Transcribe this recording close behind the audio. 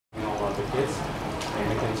the kids and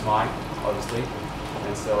make them smile, obviously.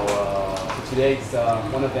 And so today it's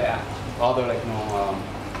one of the other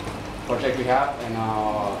project we have, and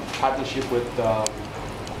partnership with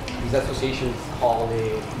these associations called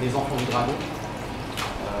les Enfants du Dragon.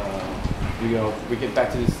 We get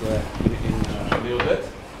back to this in a little bit.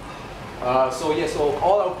 So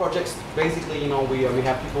all our projects, basically, we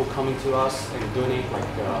have people coming to us and donate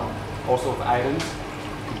all sorts of items.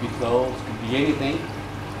 It could be clothes, it could be anything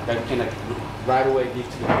that we can right away give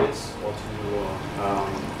to the kids or to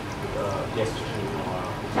the association.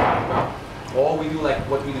 Or we do like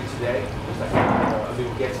what we do today, just like a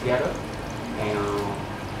little get together and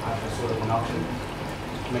have a sort of an auction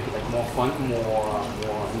to make it more fun, more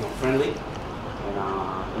friendly.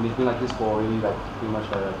 And it's been like this for really pretty much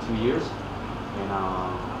 2 years. And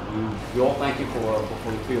we all thank you for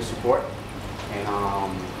your support. And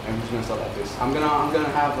we're just gonna start like this. I'm gonna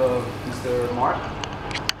have Mr. Mark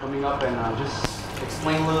coming up and just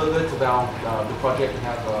explain a little bit about the project we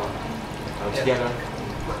have together.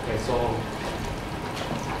 Okay, so.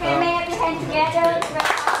 Okay, may I have your hands together?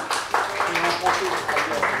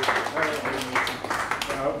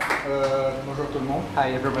 Bonjour tout le monde.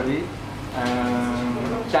 Hi everybody.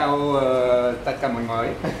 Ciao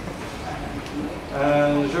Takamonoi.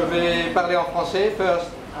 Je vais parler en français.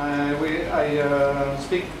 First, I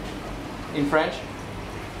speak in French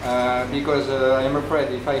because I am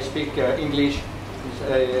afraid if I speak English,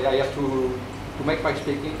 I have to make my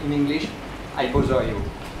speaking in English. I bother you.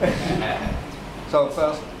 So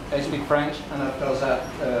first, I speak French, and after that,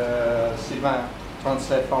 Sylvain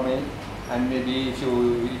translate for me, and maybe if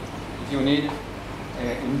you need,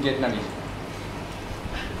 in Vietnamese.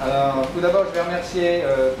 Alors, tout d'abord, je vais remercier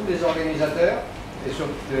tous les organisateurs et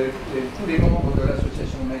tous les membres de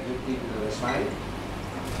l'association exotique de Smile.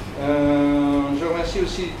 Je remercie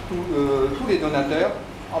aussi tous les donateurs,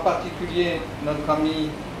 en particulier notre ami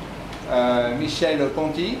Michel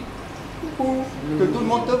Ponty, que tout le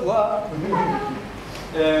monde te voit,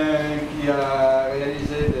 qui a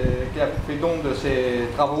fait don de ses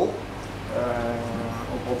travaux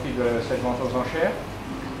au profit de cette vente aux enchères.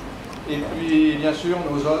 Et puis bien sûr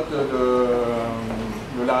nos hôtes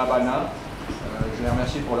de la Habana, je les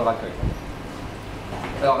remercie pour leur accueil.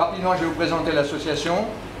 Alors rapidement je vais vous présenter l'association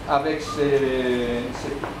avec ses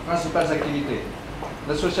principales activités.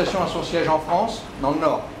 L'association a son siège en France, dans le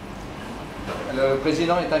Nord. Le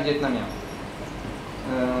président est un Vietnamien.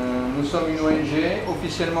 Nous sommes une ONG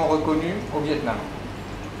officiellement reconnue au Vietnam.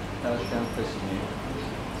 Je tiens à le préciser.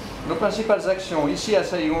 Nos principales actions ici à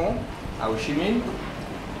Saigon, à Ho Chi Minh,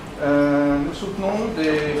 nous soutenons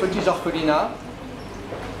des petits orphelinats,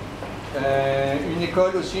 une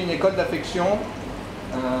école d'affection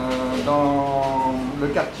dans le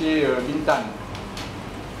quartier Bintan,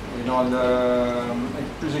 et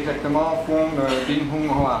plus exactement Phom Binh Hung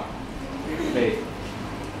Hoa.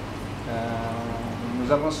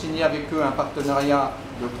 Nous avons signé avec eux un partenariat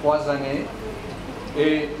de 3 années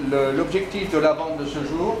et l'objectif de la vente de ce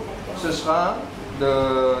jour, ce sera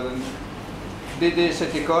d'aider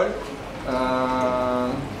cette école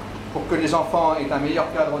pour que les enfants aient un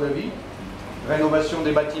meilleur cadre de vie, rénovation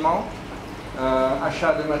des bâtiments,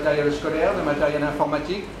 achat de matériel scolaire, de matériel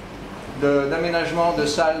informatique, d'aménagement de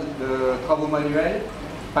salles de travaux manuels,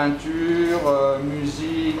 peinture,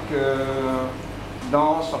 musique,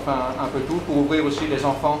 danse, enfin un peu tout, pour ouvrir aussi les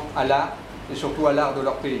enfants à l'art et surtout à l'art de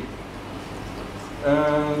leur pays.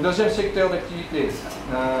 Deuxième secteur d'activité,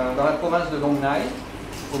 dans la province de Dong Nai,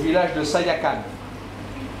 au village de Sayakan.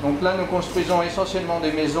 Donc là nous construisons essentiellement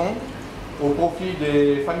des maisons au profit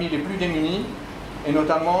des familles les plus démunies et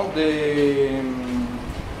notamment des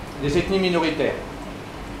ethnies minoritaires.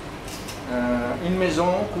 Une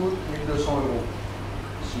maison coûte 1 200 €.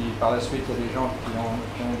 Si par la suite il y a des gens qui ont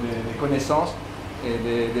des connaissances et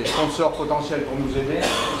des sponsors potentiels pour nous aider,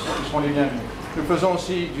 ils seront les bienvenus. Nous faisons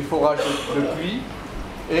aussi du forage de pluie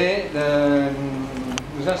et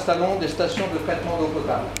nous installons des stations de traitement d'eau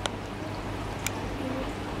potable.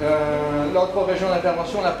 L'autre région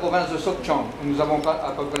d'intervention, la province de Sok Chang. Nous avons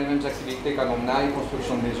à peu près les mêmes activités qu'à Dong Nai,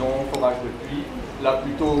 construction de maisons, forage de pluie, là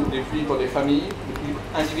plutôt des pluies pour des familles, des pluies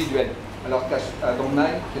individuelles, alors qu'à Dong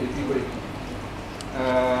Nai, c'est des pluies collectives.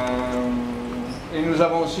 Et nous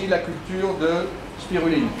avons aussi la culture de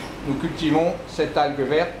spiruline. Nous cultivons cette algue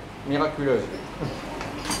verte miraculeuse.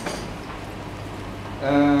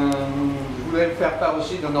 Je voulais vous faire part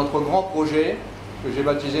aussi de notre grand projet, que j'ai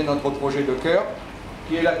baptisé notre projet de cœur,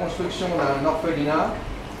 qui est la construction d'un orphelinat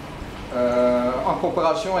en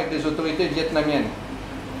coopération avec les autorités vietnamiennes.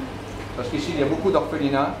 Parce qu'ici, il y a beaucoup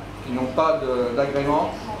d'orphelinats qui n'ont pas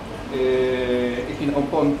d'agrément et qui ne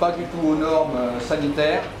répondent pas du tout aux normes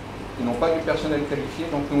sanitaires qui n'ont pas du personnel qualifié,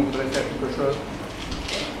 donc nous on voudrait faire quelque chose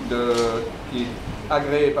qui est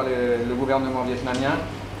agréé par le gouvernement vietnamien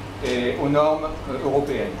et aux normes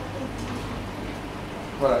européennes.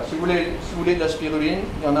 Voilà, si vous voulez de la spiruline,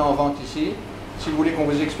 il y en a en vente ici. Si vous voulez qu'on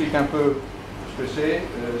vous explique un peu ce que c'est,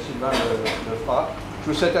 Sylvain le fera.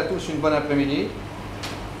 Je vous souhaite à tous une bonne après-midi.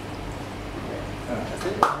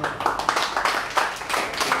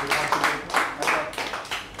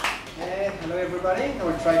 Hello everybody, I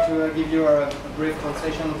will try to give you a brief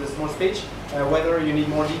translation of the small speech. Whether you need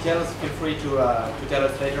more details, feel free to tell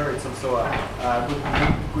us later. It's also a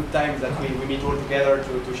good time that we meet all together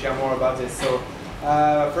to share more about this. So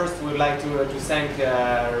first we would like to thank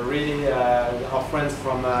really our friends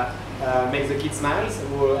from Make the Kids Smiles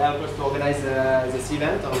who help us to organize this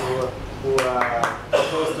event and who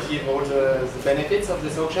propose to give all the benefits of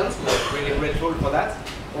this auctions. We're really grateful for that.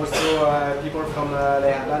 Also people from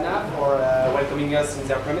Havana for welcoming us in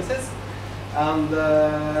their premises. And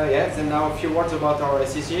yes, and now a few words about our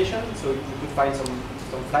association. So you could find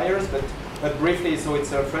some flyers, but briefly, so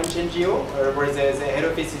it's a French NGO where the head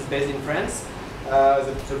office is based in France.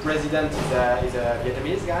 The president is a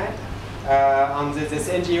Vietnamese guy. And this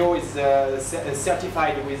NGO is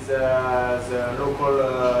certified with the local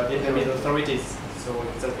Vietnamese authorities. So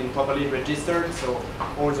it has been properly registered, so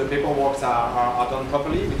all the paperwork are done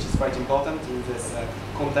properly, which is quite important in this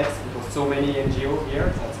context because so many NGOs here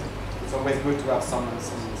that it's always good to have some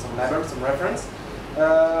label, some reference.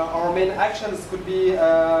 Our main actions could be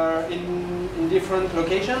in different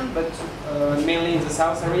locations, but mainly in the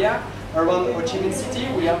south area. Around Ho Chi Minh City,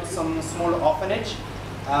 we have some small orphanage.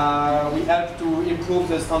 We help to improve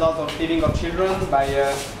the standards of living of children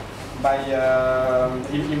by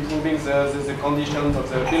improving the conditions of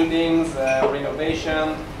the buildings,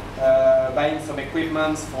 renovation, buying some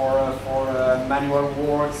equipment for manual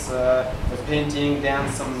works, painting,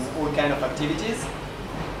 dance, all kind of activities.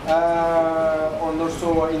 And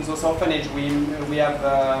also in those orphanage we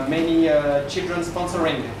have many children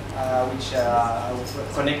sponsoring, which are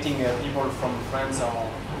connecting people from France or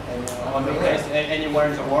anywhere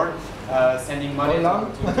in the world, sending money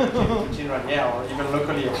to children, yeah, or even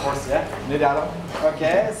locally, of course, yeah.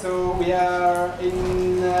 Okay, so we are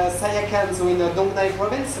in Saigon, so in the Dong Nai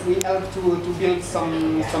province. We help to build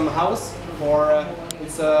some house for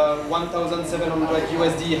it's a 1,700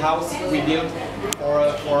 USD house we built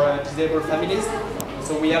for disabled families.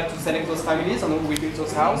 So we have to select those families and we build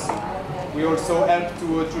those house. We also help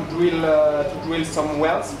to drill some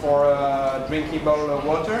wells for drinkable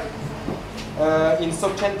water. In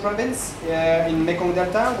Soc Chen province, in Mekong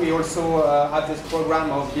Delta, we also have this program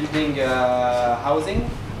of building housing,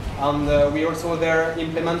 and we also there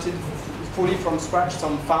implemented fully from scratch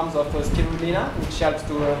some farms of spirulina, which helps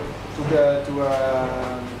to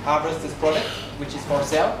harvest this product, which is for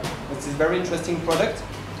sale. It's a very interesting product.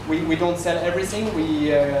 We don't sell everything.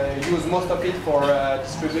 We use most of it for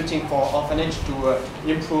distributing for orphanage to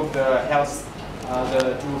improve the health,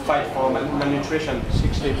 to fight for malnutrition.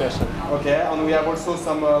 60%. Okay, and we have also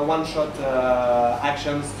some one-shot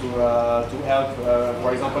actions to help,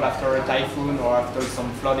 for example, after a typhoon or after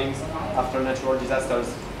some floodings, after natural disasters.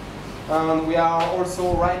 We are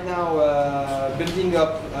also right now building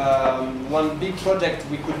up one big project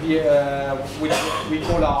which we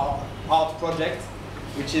call our art project,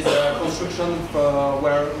 which is a construction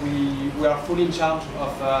where we are fully in charge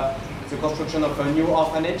of the construction of a new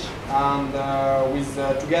orphanage, and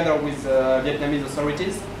together with Vietnamese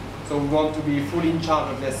authorities. So we want to be fully in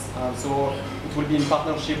charge of this. So it will be in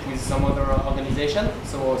partnership with some other organization.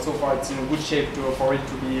 So far it's in good shape for it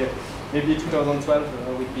to be maybe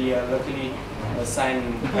 2012 would be luckily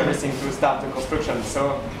sign everything to start the construction.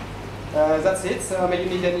 So that's it. Maybe you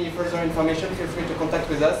need any further information, feel free to contact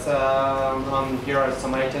with us. Here are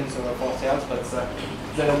some items for sales, but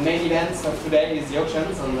the main event of today is the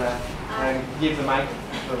auctions, and I give the mic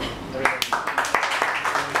to everybody.